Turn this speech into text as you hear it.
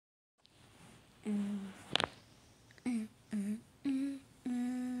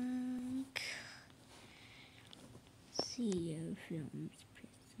CEO Films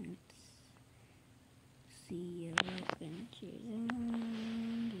presents CEO Adventures.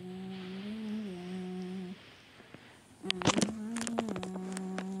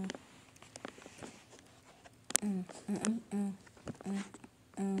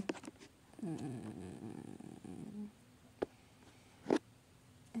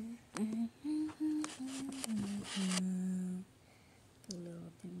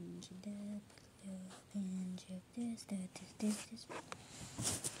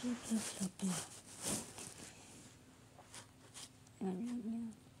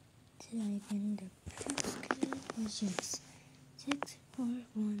 Type in the postcode, which is 6414135.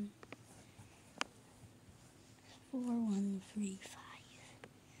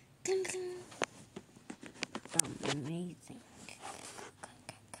 Amazing.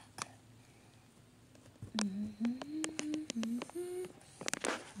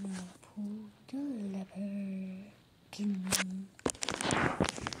 Now pull the lever.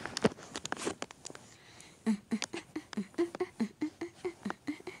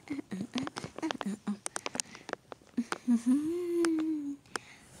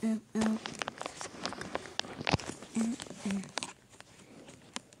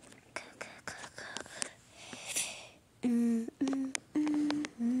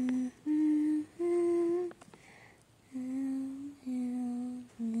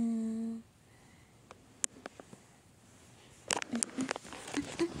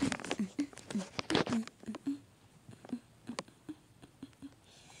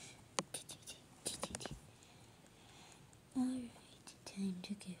 Alright, time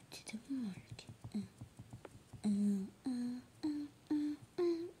to go to the market.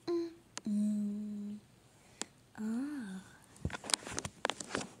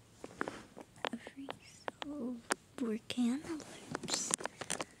 A free soul for cantaloupes.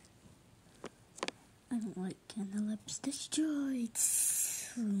 I don't like cantaloupes destroyed.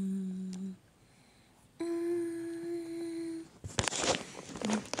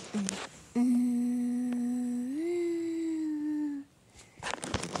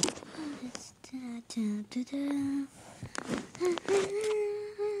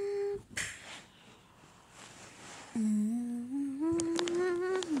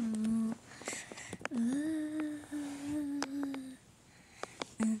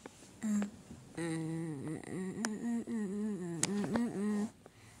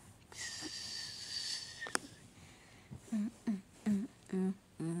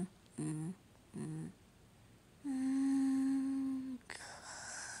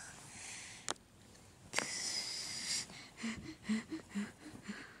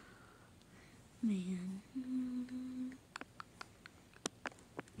 Man,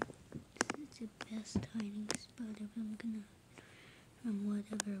 this is the best hiding spot if I'm gonna from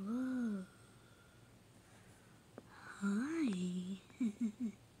whatever. Whoa. Hi.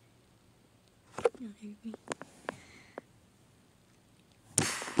 Another ring.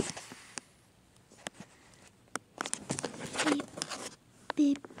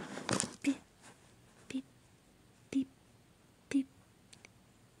 Beep, beep, beep, beep, beep, beep.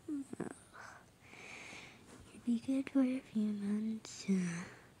 You'd be good for a few months. Then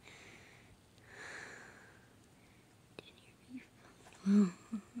you'd be fine.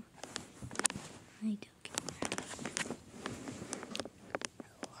 I don't care.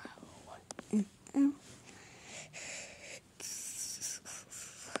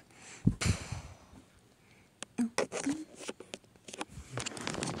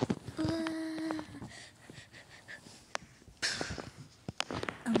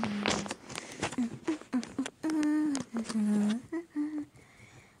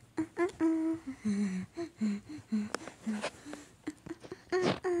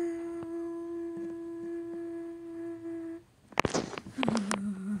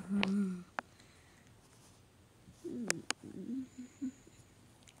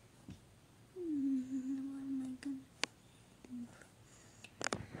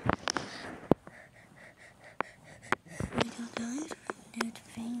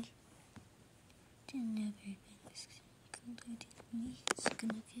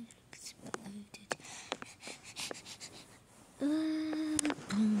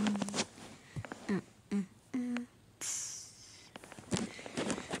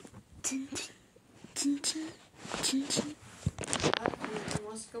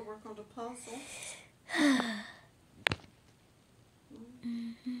 Wants to go work on the puzzle.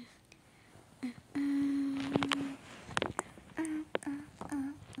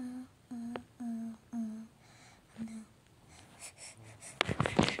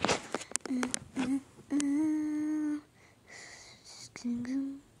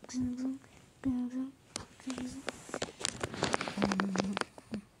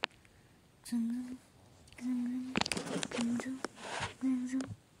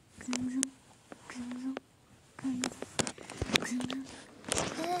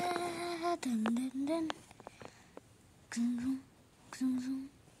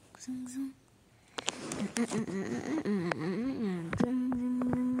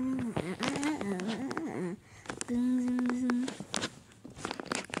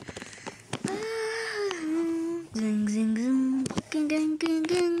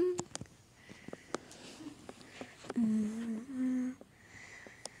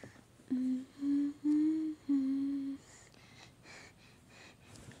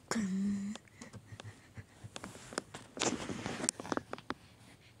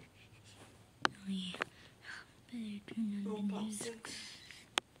 Roll pop 6.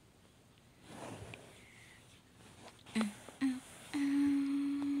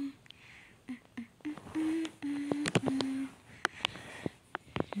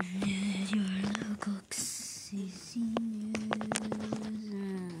 Your local CC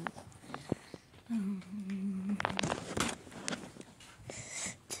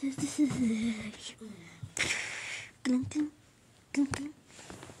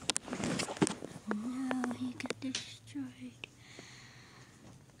No, he got destroyed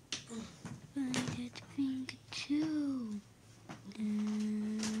by that Pikachu.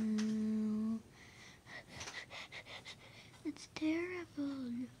 No. It's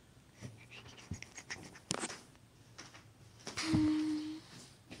terrible.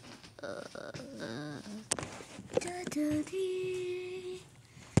 Da da dee,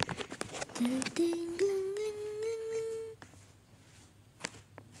 da dee.